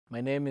My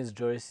name is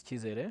Joris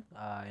Cyizere,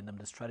 and I'm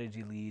the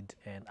strategy lead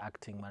and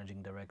acting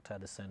managing director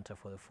at the Center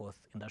for the Fourth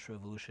Industrial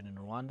Revolution in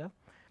Rwanda.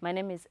 My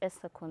name is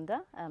Esther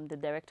Kunda. I'm the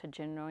Director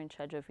General in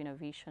charge of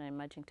Innovation and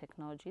Emerging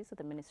Technologies at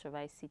the Ministry of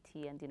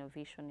ICT and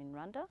Innovation in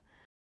Rwanda.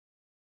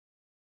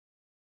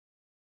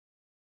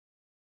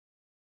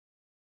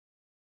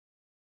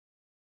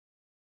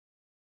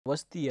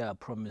 What's the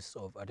promise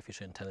of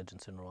artificial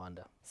intelligence in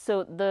Rwanda?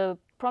 So the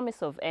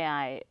promise of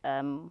AI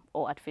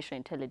or artificial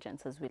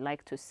intelligence, as we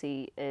like to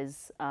see,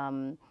 is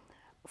for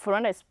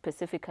Rwanda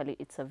specifically,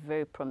 it's a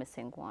very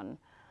promising one.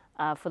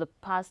 For the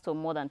past or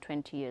more than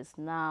 20 years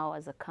now,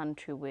 as a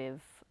country,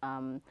 we've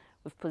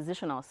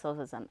positioned ourselves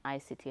as an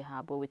ICT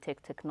hub where we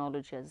take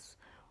technology as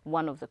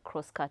one of the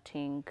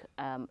cross-cutting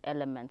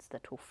elements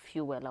that will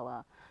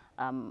fuel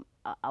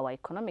our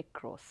economic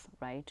growth,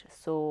 right?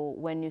 So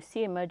when you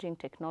see emerging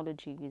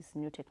technologies,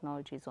 new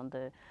technologies on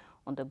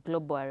the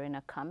global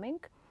arena coming,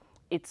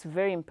 it's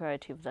very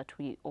imperative that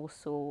we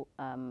also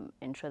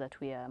ensure that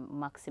we are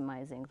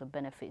maximizing the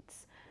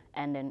benefits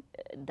and then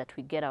that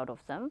we get out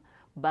of them,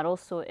 but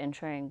also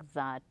ensuring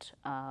that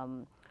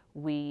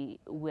we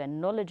are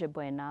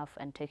knowledgeable enough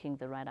and taking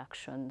the right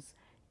actions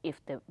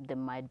if there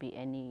might be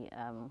any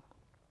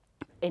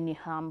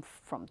harm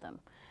from them.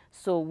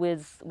 So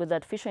with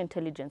artificial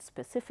intelligence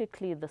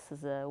specifically, this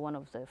is one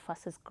of the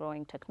fastest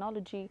growing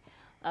technology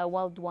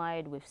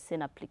worldwide. We've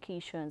seen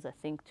applications. I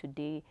think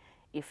today,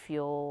 if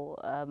you're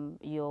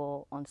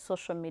on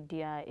social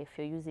media, if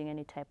you're using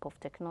any type of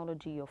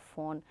technology, your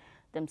phone,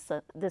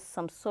 there's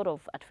some sort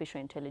of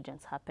artificial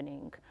intelligence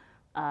happening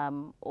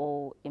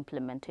or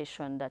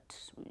implementation that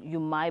you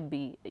might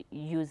be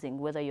using,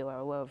 whether you are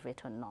aware of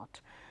it or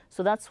not.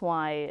 So that's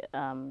why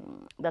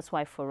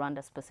for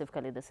Rwanda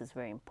specifically, this is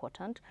very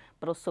important.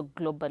 But also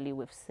globally,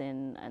 we've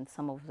seen, and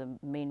some of the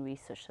main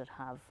research that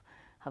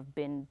have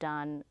been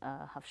done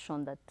have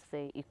shown that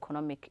the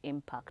economic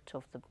impact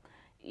of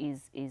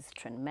is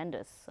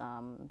tremendous.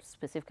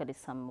 Specifically,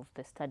 some of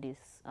the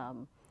studies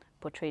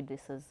portrayed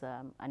this as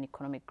an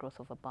economic growth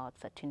of about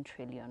 13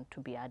 trillion to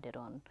be added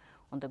on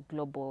the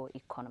global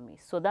economy.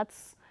 So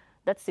that's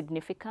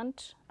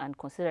significant, and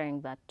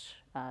considering that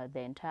the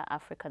entire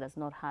Africa does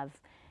not have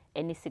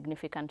any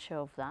significant share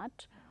of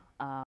that,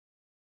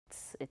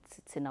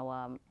 it's in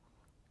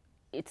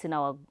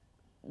our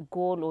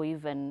goal or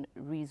even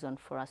reason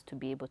for us to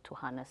be able to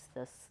harness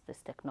this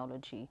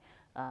technology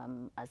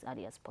as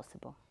early as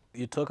possible.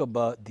 You talk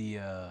about the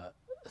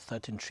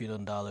 $13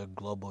 trillion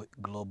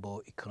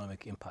global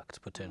economic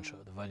impact potential,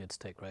 the value at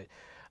stake, right?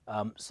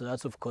 So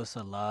that's, of course,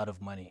 a lot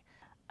of money.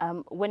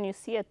 When you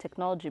see a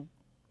technology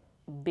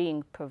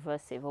being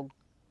pervasive or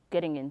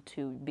getting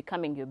into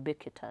becoming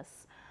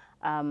ubiquitous,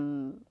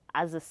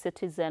 as a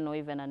citizen or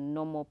even a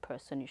normal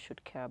person, you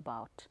should care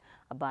about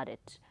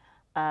it.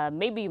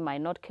 Maybe you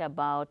might not care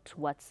about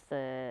where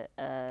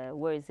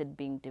is it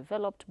being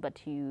developed,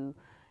 but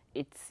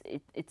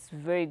it's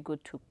very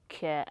good to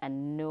care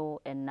and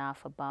know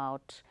enough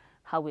about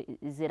how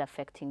is it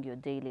affecting your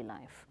daily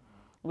life.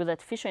 With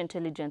artificial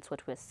intelligence,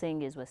 what we're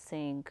seeing is we're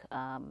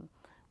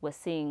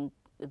seeing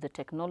the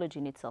technology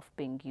in itself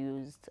being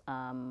used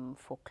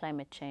for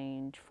climate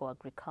change, for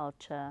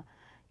agriculture,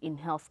 in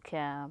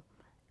healthcare,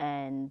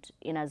 and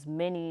in as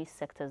many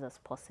sectors as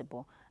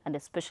possible, and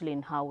especially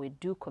in how we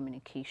do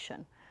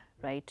communication,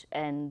 right?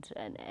 And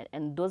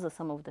those are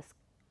some of the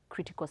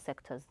critical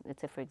sectors. Let's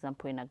say, for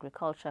example, in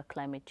agriculture,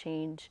 climate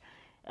change,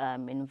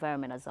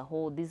 environment as a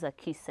whole. These are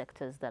key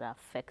sectors that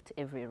affect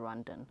every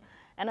Rwandan,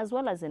 and as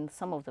well as in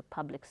some of the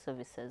public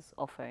services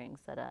offerings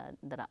that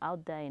are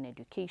out there in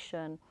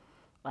education.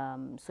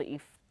 So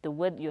if the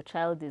way your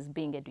child is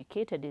being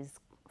educated is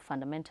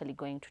fundamentally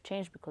going to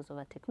change because of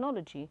our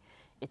technology,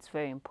 it's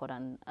very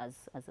important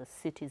as a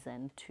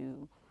citizen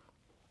to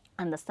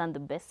understand the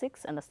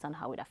basics, understand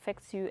how it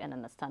affects you, and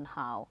understand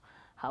how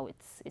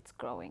it's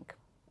growing.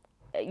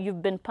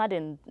 You've been part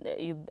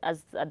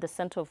as at the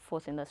Center of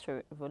Fourth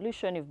Industrial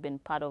Revolution, you've been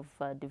part of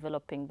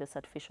developing this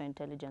artificial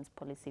intelligence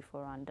policy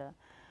for Rwanda.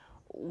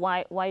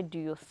 Why do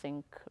you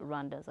think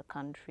Rwanda as a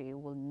country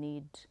will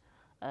need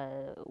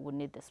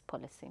this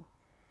policy?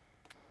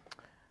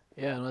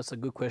 Yeah, no, that's a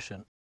good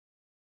question.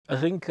 I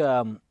think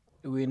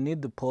we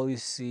need the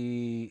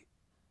policy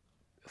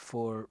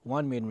for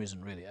one main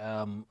reason, really.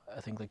 I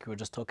think, like we were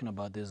just talking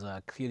about, there's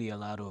clearly a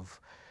lot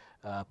of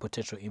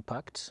potential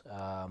impact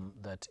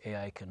that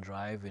AI can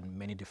drive in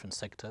many different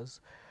sectors,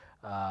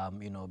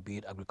 be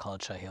it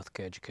agriculture,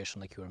 healthcare,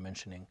 education, like you were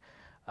mentioning.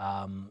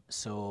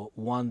 So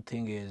one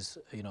thing is,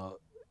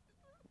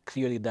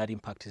 clearly that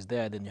impact is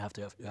there. Then you have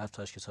to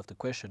ask yourself the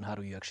question: how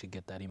do you actually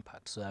get that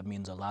impact? So that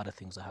means a lot of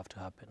things that have to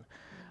happen.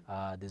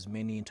 There's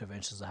many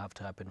interventions that have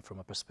to happen from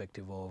a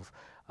perspective of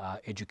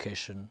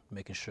education,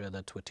 making sure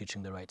that we're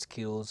teaching the right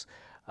skills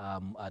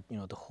at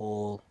the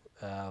whole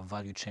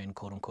value chain,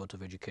 quote unquote,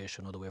 of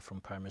education, all the way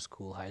from primary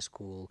school, high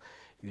school,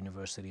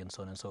 university, and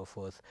so on and so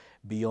forth.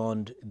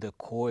 Beyond the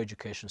core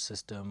education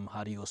system,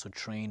 how do you also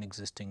train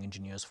existing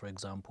engineers, for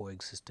example,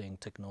 existing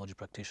technology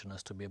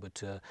practitioners to be able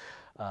to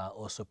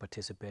also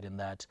participate in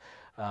that?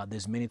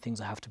 There's many things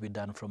that have to be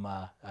done from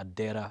a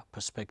data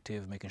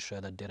perspective, making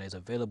sure that data is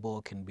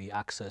available, can be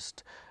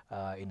accessed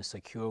in a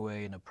secure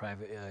way, in a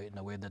private, in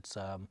a way that's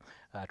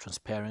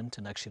transparent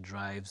and actually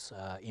drives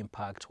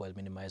impact while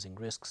minimizing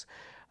risks.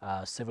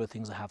 Several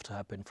things that have to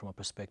happen from a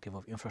perspective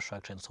of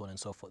infrastructure and so on and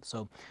so forth.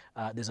 So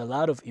there's a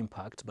lot of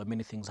impact, but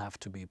many things have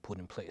to be put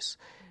in place.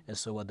 And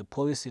so what the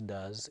policy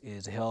does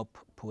is help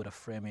put a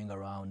framing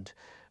around,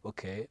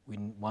 okay, we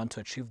want to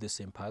achieve this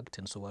impact,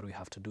 and so what do we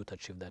have to do to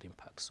achieve that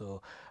impact?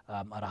 So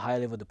at a high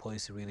level, the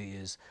policy really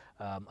is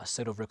a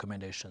set of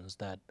recommendations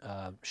that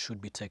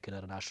should be taken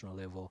at a national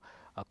level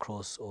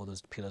across all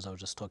those pillars I was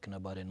just talking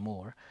about and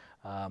more.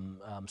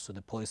 So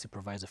the policy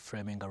provides a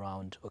framing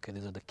around, okay,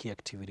 these are the key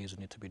activities we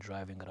need to be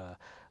driving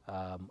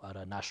at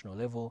a national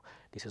level.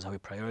 This is how we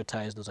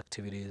prioritize those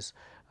activities,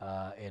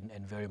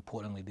 and very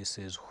importantly, this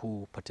is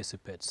who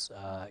participates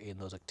in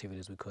those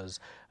activities, because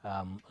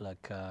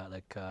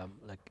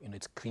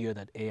it's clear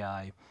that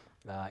AI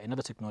and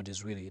other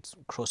technologies, really, it's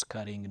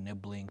cross-cutting,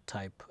 enabling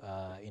type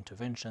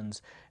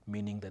interventions,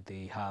 meaning that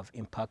they have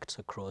impacts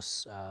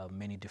across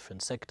many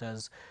different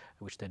sectors,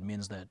 which then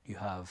means that you're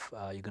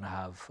going to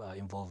have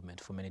involvement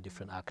for many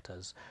different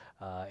actors,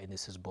 and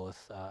this is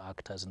both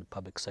actors in the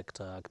public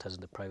sector, actors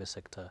in the private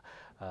sector,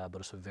 but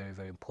also very,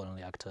 very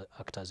importantly,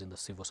 actors in the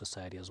civil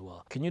society as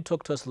well. Can you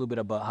talk to us a little bit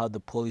about how the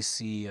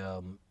policy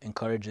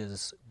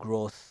encourages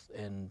growth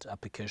and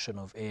application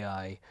of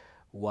AI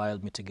while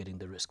mitigating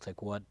the risks?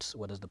 Like what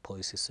does the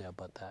policy say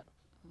about that?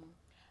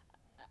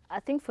 I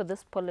think for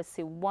this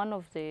policy, one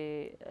of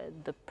the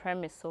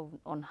premise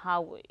on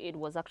how it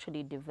was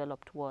actually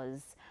developed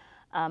was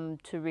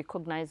to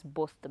recognize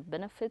both the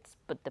benefits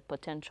but the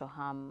potential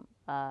harm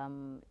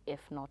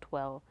if not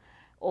well,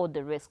 or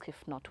the risk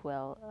if not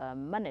well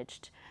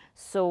managed.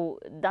 So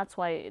that's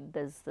why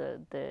there's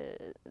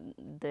the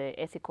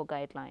ethical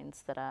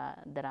guidelines that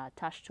are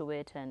attached to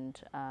it,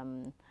 and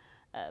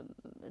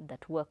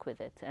that work with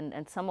it.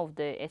 And some of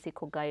the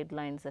ethical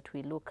guidelines that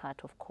we look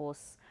at, of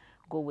course,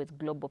 go with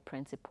global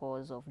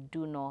principles of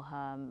do no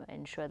harm,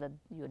 ensure that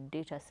your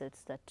data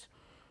sets that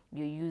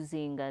you're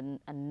using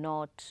are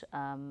not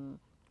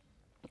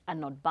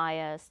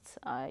biased.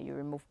 You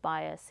remove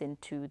bias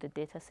into the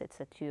data sets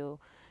that you're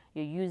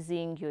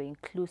using. You're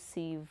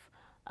inclusive,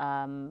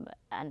 and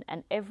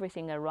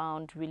everything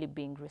around really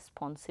being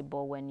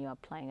responsible when you're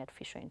applying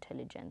artificial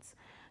intelligence.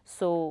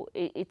 So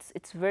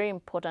it's very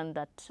important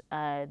that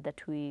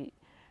that we,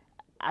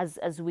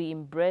 as we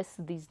embrace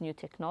these new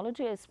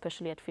technology,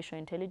 especially artificial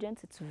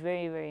intelligence, it's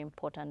very, very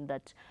important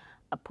that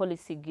a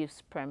policy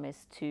gives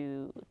premise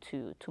to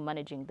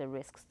managing the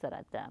risks that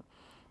are there.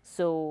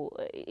 So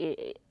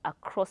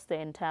across the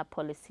entire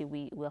policy,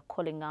 we're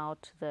calling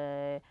out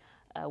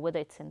whether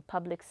it's in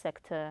public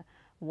sector,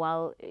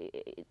 while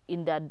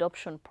in the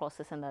adoption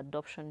process and the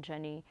adoption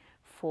journey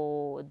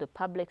for the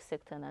public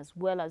sector and as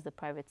well as the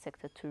private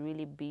sector to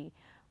really be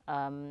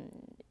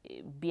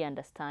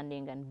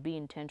understanding and be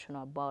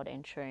intentional about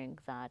ensuring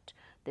that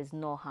there's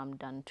no harm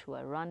done to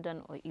a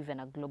Rwandan or even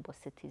a global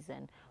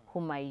citizen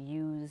who might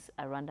use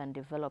a Rwandan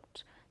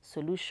developed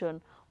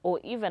solution, or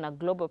even a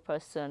global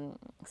person,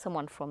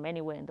 someone from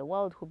anywhere in the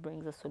world who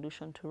brings a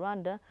solution to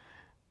Rwanda,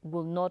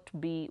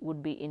 would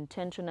be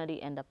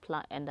intentionally and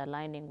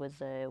aligning with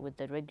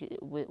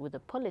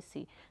the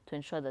policy to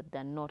ensure that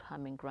they're not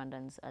harming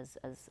Rwandans as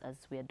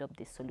we adopt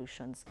these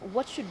solutions.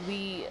 What should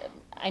we?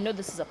 I know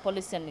this is a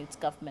policy and it's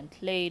government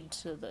led.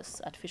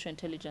 This artificial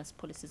intelligence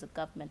policy is a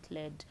government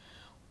led.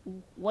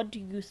 What do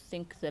you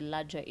think the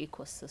larger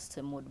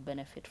ecosystem would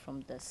benefit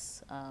from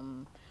this?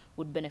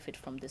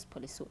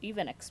 Policy, or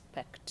even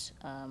expect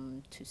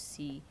to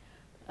see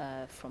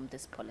from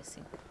this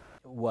policy?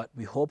 What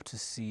we hope to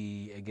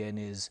see again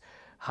is,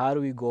 how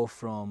do we go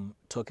from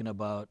talking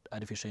about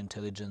artificial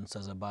intelligence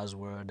as a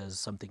buzzword, as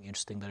something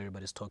interesting that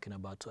everybody's talking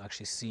about, to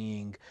actually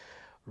seeing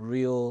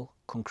real,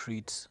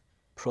 concrete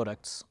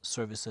products,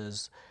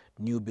 services,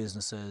 new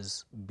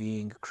businesses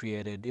being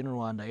created in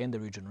Rwanda and the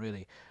region,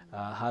 really.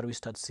 How do we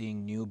start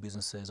seeing new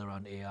businesses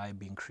around AI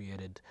being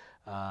created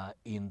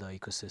in the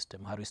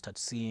ecosystem? How do we start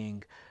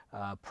seeing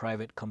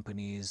private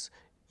companies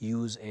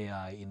use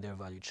AI in their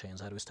value chains?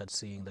 How do we start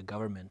seeing the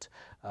government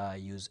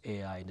use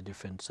AI in the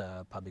different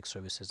public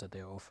services that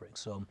they're offering?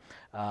 So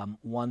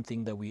one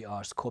thing that we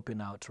are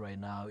scoping out right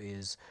now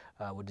is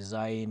we're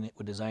designing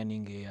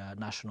a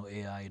national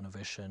AI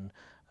innovation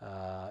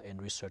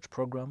and research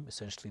program.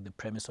 Essentially, the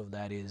premise of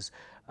that is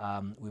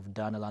we've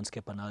done a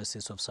landscape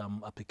analysis of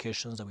some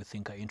applications that we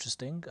think are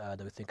interesting,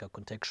 that we think are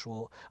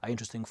contextual, are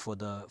interesting for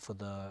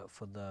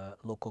the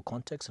local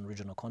context and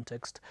regional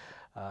context.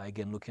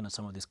 again, looking at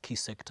some of these key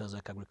sectors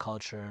like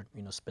agriculture,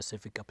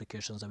 specific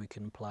applications that we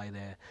can apply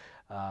there,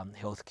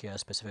 healthcare,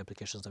 specific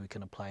applications that we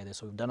can apply there.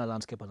 So we've done a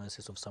landscape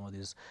analysis of some of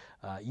these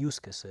use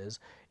cases.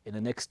 And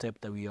the next step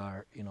that we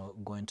are,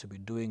 going to be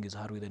doing is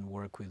how do we then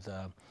work with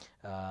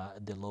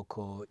the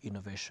local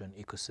innovation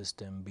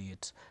ecosystem, be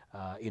it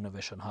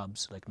innovation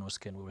hubs like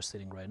Norsken, where we're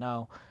sitting right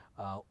now,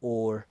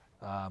 or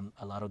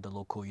a lot of the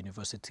local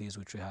universities,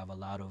 which we have a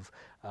lot of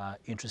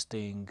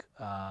interesting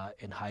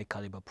and high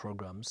caliber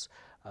programs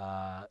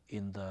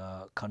in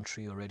the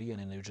country already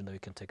and in the region that we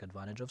can take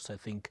advantage of. So I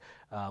think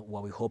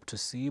what we hope to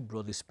see,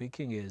 broadly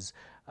speaking, is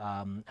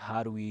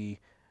how do we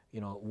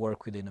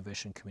work with the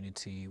innovation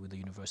community, with the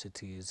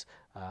universities,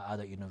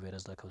 other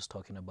innovators like I was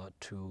talking about,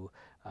 to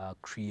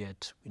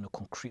create,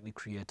 concretely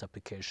create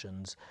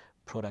applications,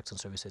 products and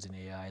services in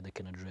AI that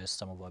can address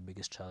some of our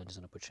biggest challenges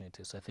and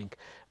opportunities. So I think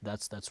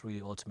that's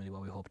really ultimately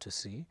what we hope to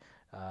see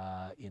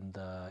in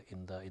the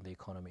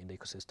economy, in the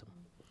ecosystem.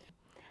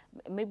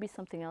 Maybe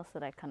something else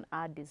that I can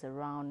add is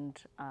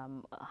around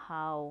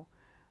how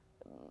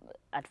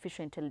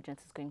artificial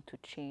intelligence is going to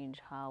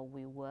change how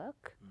we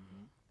work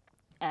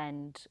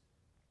and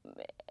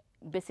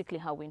basically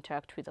how we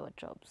interact with our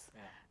jobs,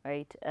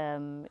 right?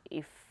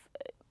 If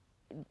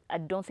I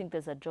don't think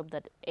there's a job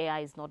that AI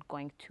is not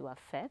going to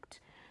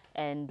affect.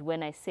 And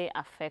when I say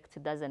affect,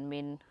 it doesn't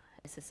mean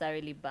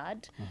necessarily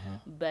bad.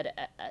 But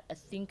I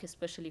think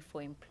especially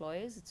for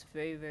employers, it's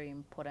very, very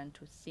important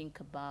to think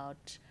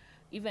about,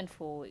 even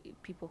for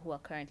people who are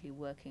currently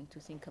working, to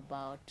think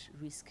about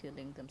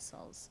reskilling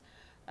themselves.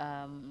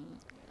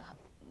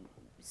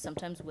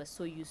 Sometimes we're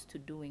so used to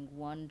doing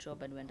one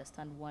job and we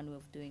understand one way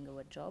of doing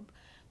our job.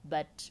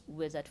 But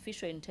with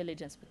artificial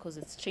intelligence, because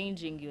it's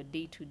changing your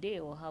day-to-day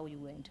or how you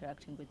were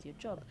interacting with your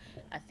job,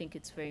 I think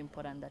it's very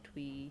important that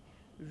we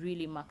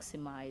really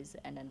maximize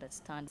and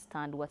understand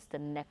what's the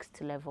next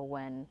level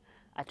when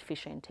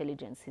artificial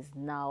intelligence is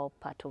now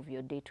part of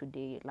your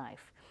day-to-day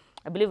life.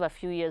 I believe a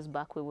few years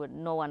back,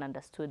 no one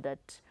understood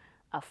that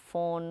a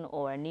phone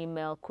or an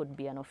email could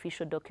be an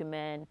official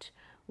document.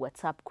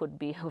 WhatsApp could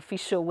be an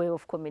official way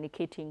of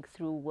communicating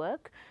through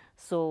work.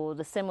 So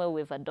the same way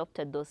we've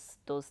adopted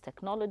those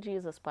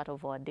technologies as part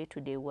of our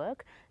day-to-day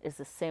work is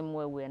the same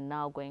way we're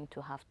now going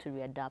to have to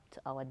readapt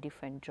our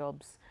different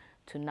jobs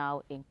to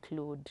now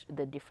include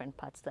the different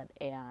parts that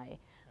AI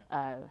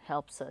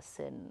helps us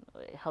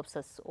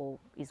or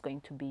is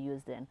going to be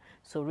used in.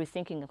 So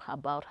rethinking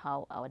about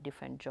how our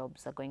different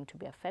jobs are going to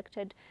be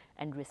affected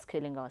and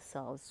reskilling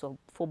ourselves. So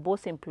for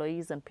both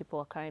employees and people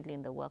who are currently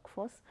in the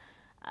workforce,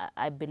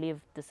 I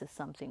believe this is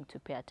something to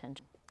pay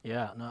attention.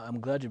 Yeah, no, I'm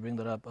glad you bring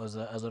that up. I was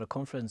at a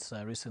conference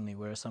recently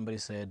where somebody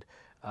said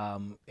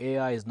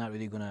AI is not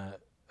really going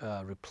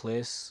to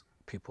replace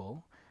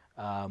people.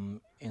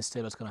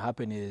 Instead, what's going to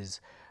happen is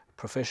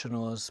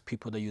professionals,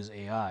 people that use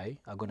AI,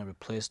 are going to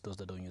replace those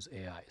that don't use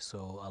AI.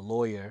 So a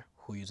lawyer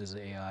who uses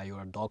AI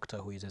or a doctor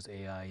who uses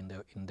AI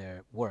in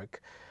their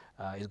work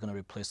is going to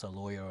replace a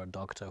lawyer or a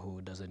doctor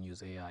who doesn't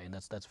use AI, and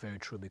that's very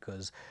true,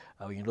 because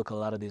when you look at a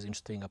lot of these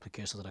interesting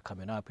applications that are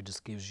coming up, it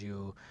just gives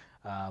you,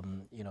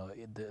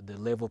 the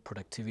level of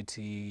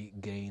productivity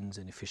gains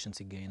and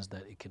efficiency gains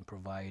that it can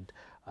provide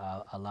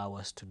allow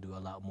us to do a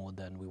lot more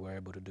than we were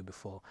able to do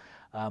before.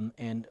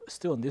 And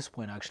still on this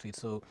point, actually,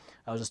 so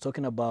I was just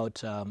talking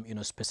about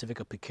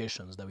specific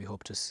applications that we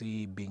hope to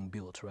see being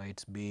built,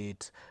 right? Be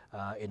it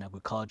in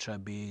agriculture,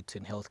 be it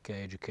in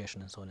healthcare,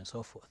 education, and so on and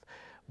so forth.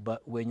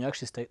 But when you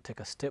actually take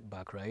a step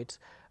back, right,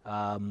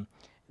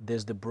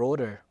 there's the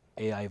broader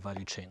AI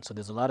value chain. So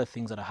there's a lot of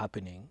things that are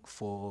happening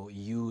for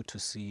you to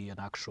see an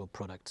actual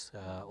product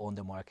on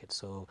the market.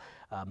 So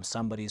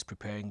somebody is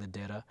preparing the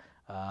data,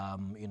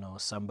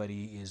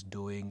 somebody is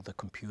doing the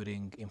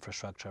computing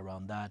infrastructure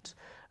around that,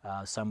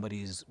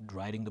 somebody is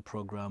writing the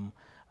program,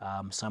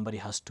 somebody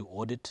has to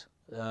audit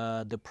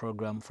the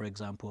program, for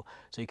example.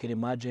 So you can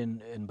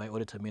imagine, and by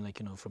audit I mean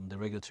from the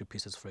regulatory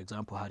pieces, for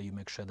example, how do you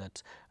make sure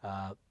that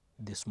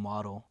this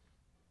model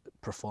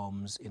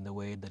performs in the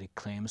way that it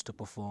claims to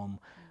perform?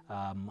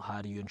 How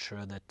do you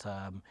ensure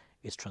that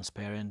it's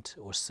transparent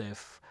or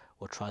safe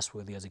or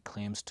trustworthy as it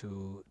claims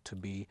to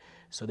be?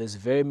 So there's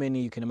very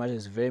many, you can imagine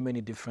there's very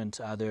many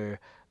different other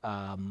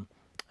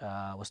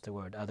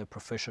other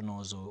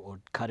professionals or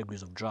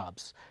categories of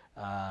jobs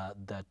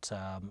that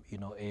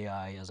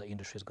AI as an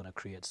industry is going to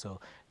create. So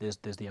there's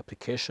the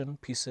application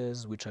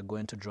pieces, which are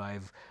going to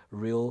drive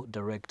real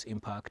direct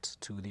impact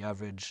to the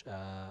average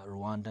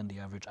Rwandan, the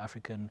average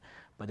African,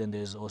 but then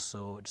there's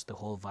also just the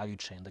whole value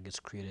chain that gets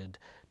created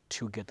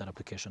to get that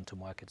application to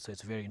market. So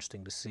it's very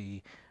interesting to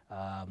see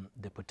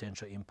the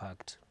potential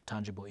impact,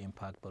 tangible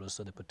impact, but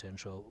also the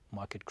potential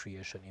market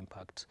creation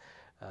impact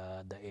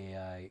that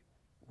AI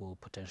will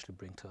potentially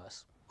bring to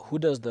us. Who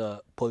does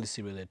the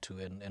policy relate to,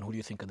 and who do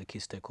you think are the key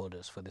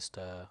stakeholders for this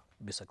to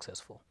be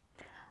successful?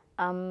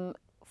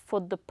 For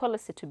the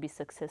policy to be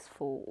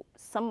successful,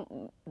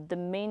 the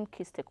main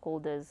key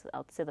stakeholders, I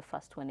would say the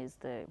first one is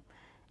the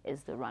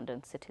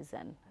Rwandan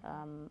citizen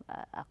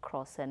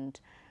across, and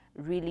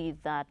really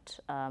that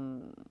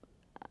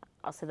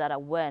I'll say that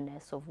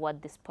awareness of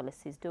what this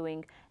policy is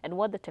doing and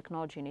what the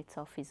technology in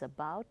itself is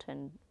about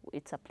and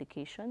its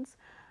applications.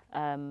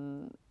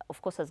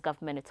 Of course, as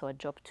government, it's our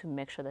job to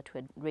make sure that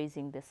we're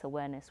raising this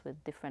awareness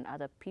with different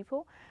other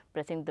people.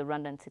 But I think the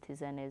Rwandan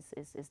citizen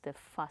is the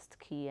first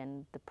key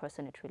and the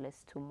person it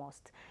relates to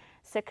most.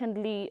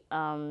 Secondly,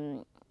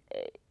 the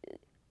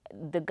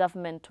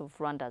government of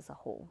Rwanda as a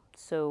whole.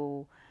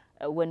 So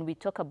when we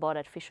talk about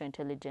artificial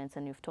intelligence,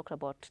 and you've talked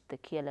about the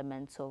key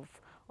elements of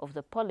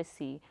the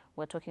policy,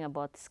 we're talking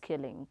about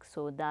skilling.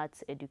 So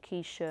that's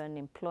education,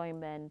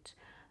 employment,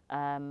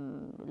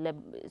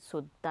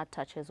 so that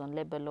touches on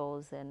labor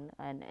laws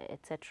and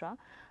etc.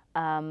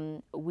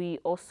 We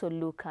also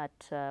look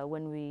at,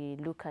 when we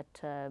look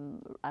at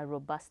a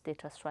robust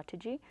data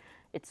strategy,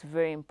 it's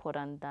very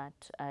important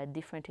that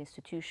different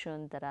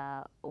institutions that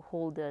are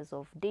holders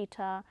of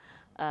data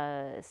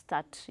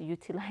start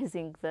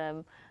utilizing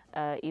them,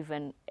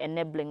 even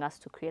enabling us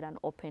to create an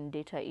open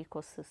data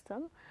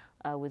ecosystem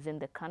within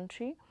the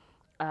country.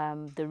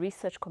 The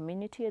research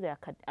community, the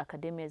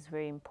academia is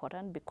very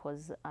important,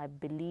 because I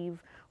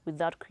believe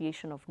without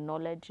creation of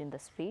knowledge in the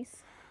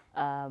space,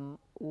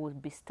 we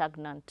would be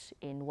stagnant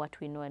in what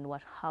we know and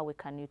how we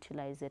can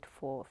utilize it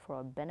for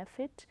our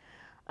benefit.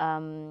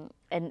 And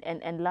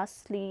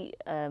lastly,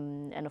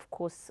 and of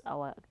course,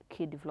 our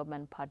key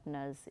development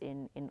partners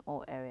in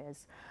all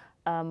areas.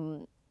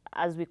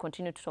 As we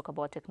continue to talk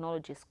about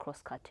technology, is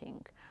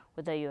cross-cutting,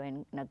 whether you're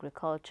in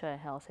agriculture,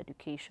 health,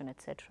 education,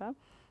 etc.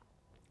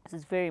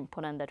 It's very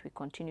important that we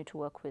continue to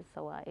work with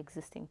our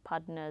existing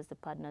partners, the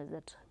partners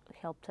that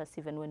helped us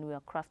even when we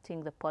were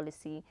crafting the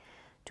policy,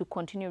 to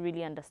continue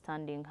really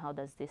understanding how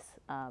does this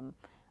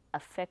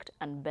affect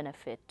and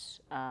benefit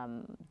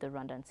the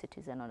Rwandan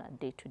citizen on a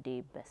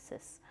day-to-day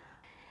basis.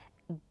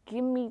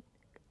 Give me,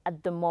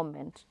 at the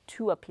moment,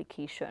 two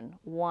applications.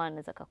 One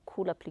is like a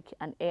cool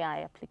an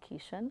AI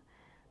application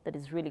that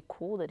is really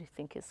cool, that you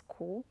think is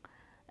cool.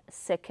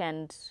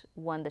 Second,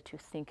 one that you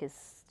think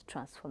is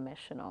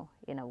transformational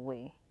in a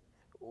way.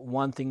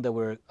 One thing that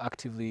we're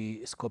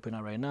actively scoping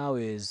out right now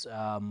is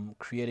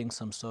creating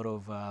some sort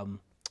of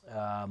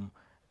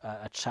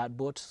a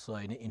chatbot, so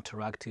an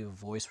interactive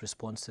voice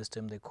response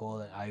system, they call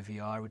it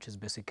IVR, which is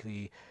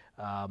basically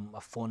a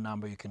phone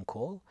number you can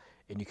call,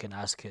 and you can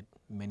ask it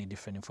many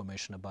different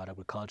information about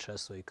agriculture.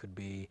 So it could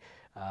be,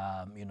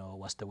 you know,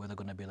 what's the weather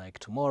going to be like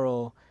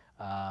tomorrow?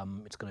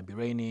 It's going to be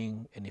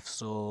raining, and if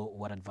so,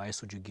 what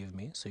advice would you give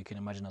me? So you can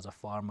imagine, as a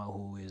farmer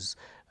who is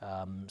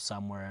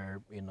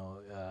somewhere, you know,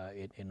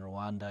 in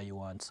Rwanda, you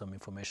want some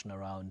information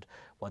around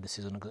what the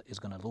season is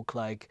going to look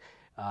like,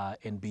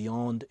 and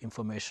beyond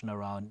information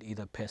around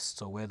either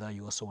pests or weather,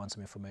 you also want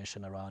some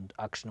information around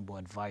actionable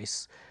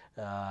advice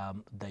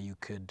that you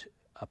could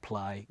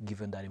apply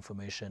given that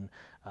information.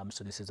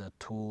 So this is a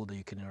tool that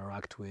you can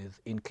interact with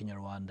in Kenya,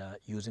 Rwanda,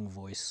 using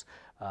voice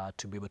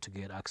to be able to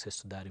get access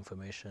to that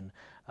information.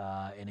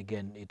 And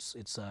again, it's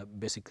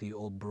basically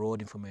all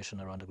broad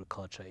information around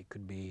agriculture. It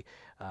could be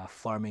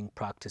farming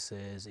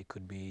practices, it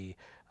could be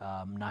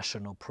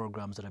national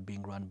programs that are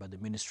being run by the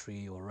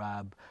ministry or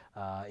RAB,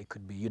 it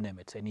could be, you name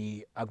it,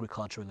 any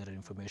agriculture related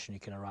information you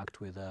can interact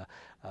with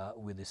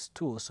this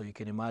tool. So you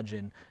can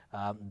imagine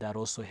that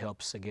also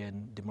helps,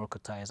 again,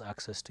 democratize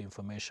access to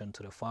information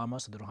to the farmer,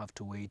 so they don't have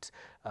to wait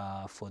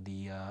for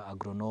the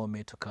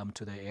agronome to come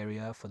to the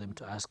area for them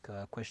to ask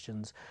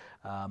questions.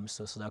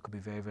 So that could be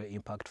very, very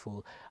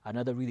impactful.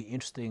 Another really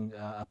interesting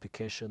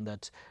application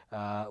that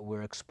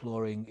we're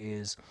exploring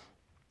is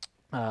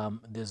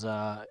there's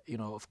you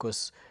know, of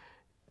course,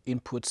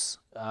 inputs.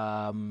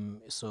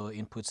 So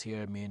inputs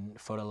here mean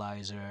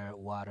fertilizer,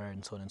 water,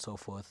 and so on and so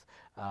forth,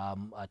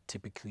 are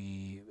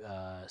typically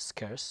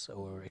scarce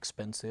or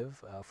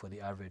expensive for the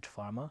average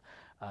farmer.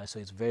 So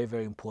it's very,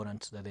 very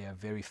important that they are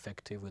very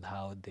effective with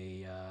how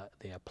they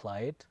apply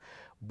it,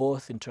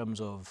 both in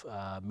terms of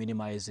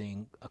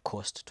minimizing a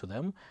cost to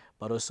them,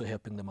 but also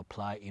helping them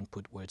apply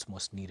input where it's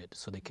most needed,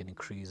 so they can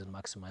increase and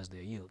maximize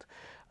their yield.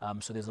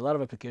 So there's a lot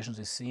of applications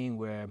we're seeing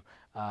where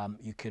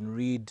you can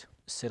read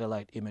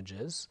satellite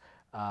images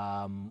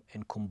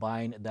and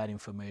combine that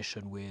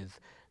information with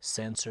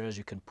sensors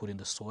you can put in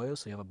the soil.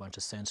 So you have a bunch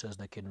of sensors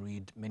that can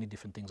read many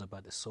different things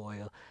about the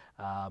soil,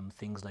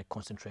 things like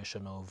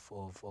concentration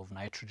of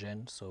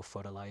nitrogen, so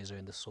fertilizer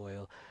in the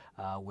soil,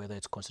 whether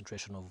it's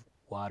concentration of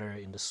water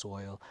in the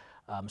soil.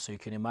 So you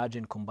can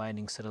imagine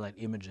combining satellite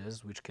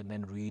images, which can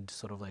then read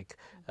sort of like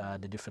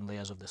the different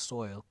layers of the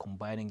soil,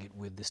 combining it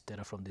with this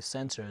data from the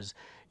sensors.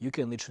 You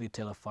can literally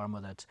tell a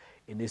farmer that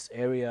in this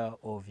area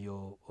of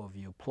your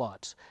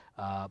plot,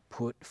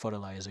 put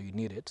fertilizer, you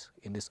need it.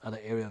 In this other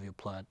area of your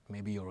plot,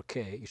 maybe you're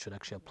okay, you should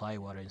actually apply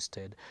water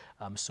instead.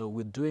 So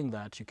with doing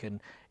that, you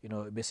can, you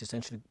know, basically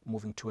essentially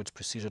moving towards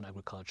precision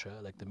agriculture,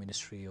 like the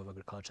Ministry of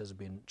Agriculture has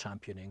been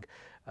championing.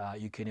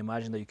 You can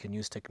imagine that you can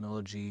use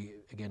technology,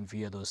 again,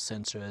 via those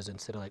sensors and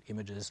satellite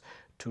images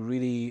to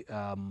really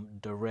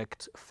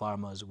direct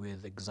farmers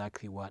with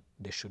exactly what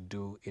they should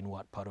do in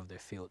what part of their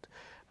field,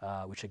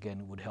 which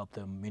again would help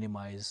them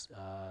minimize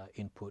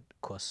input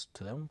costs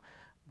to them,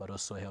 but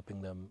also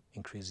helping them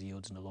increase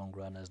yields in the long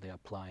run as they're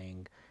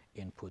applying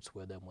inputs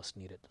where they're most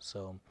needed.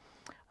 So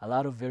a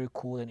lot of very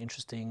cool and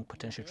interesting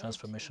potential Indeed,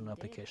 transformational indeed.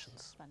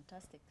 applications.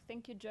 Fantastic.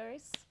 Thank you,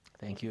 Joris.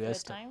 Thank you, for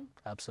Esther. your time.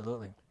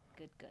 Absolutely.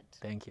 Good, good.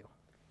 Thank you.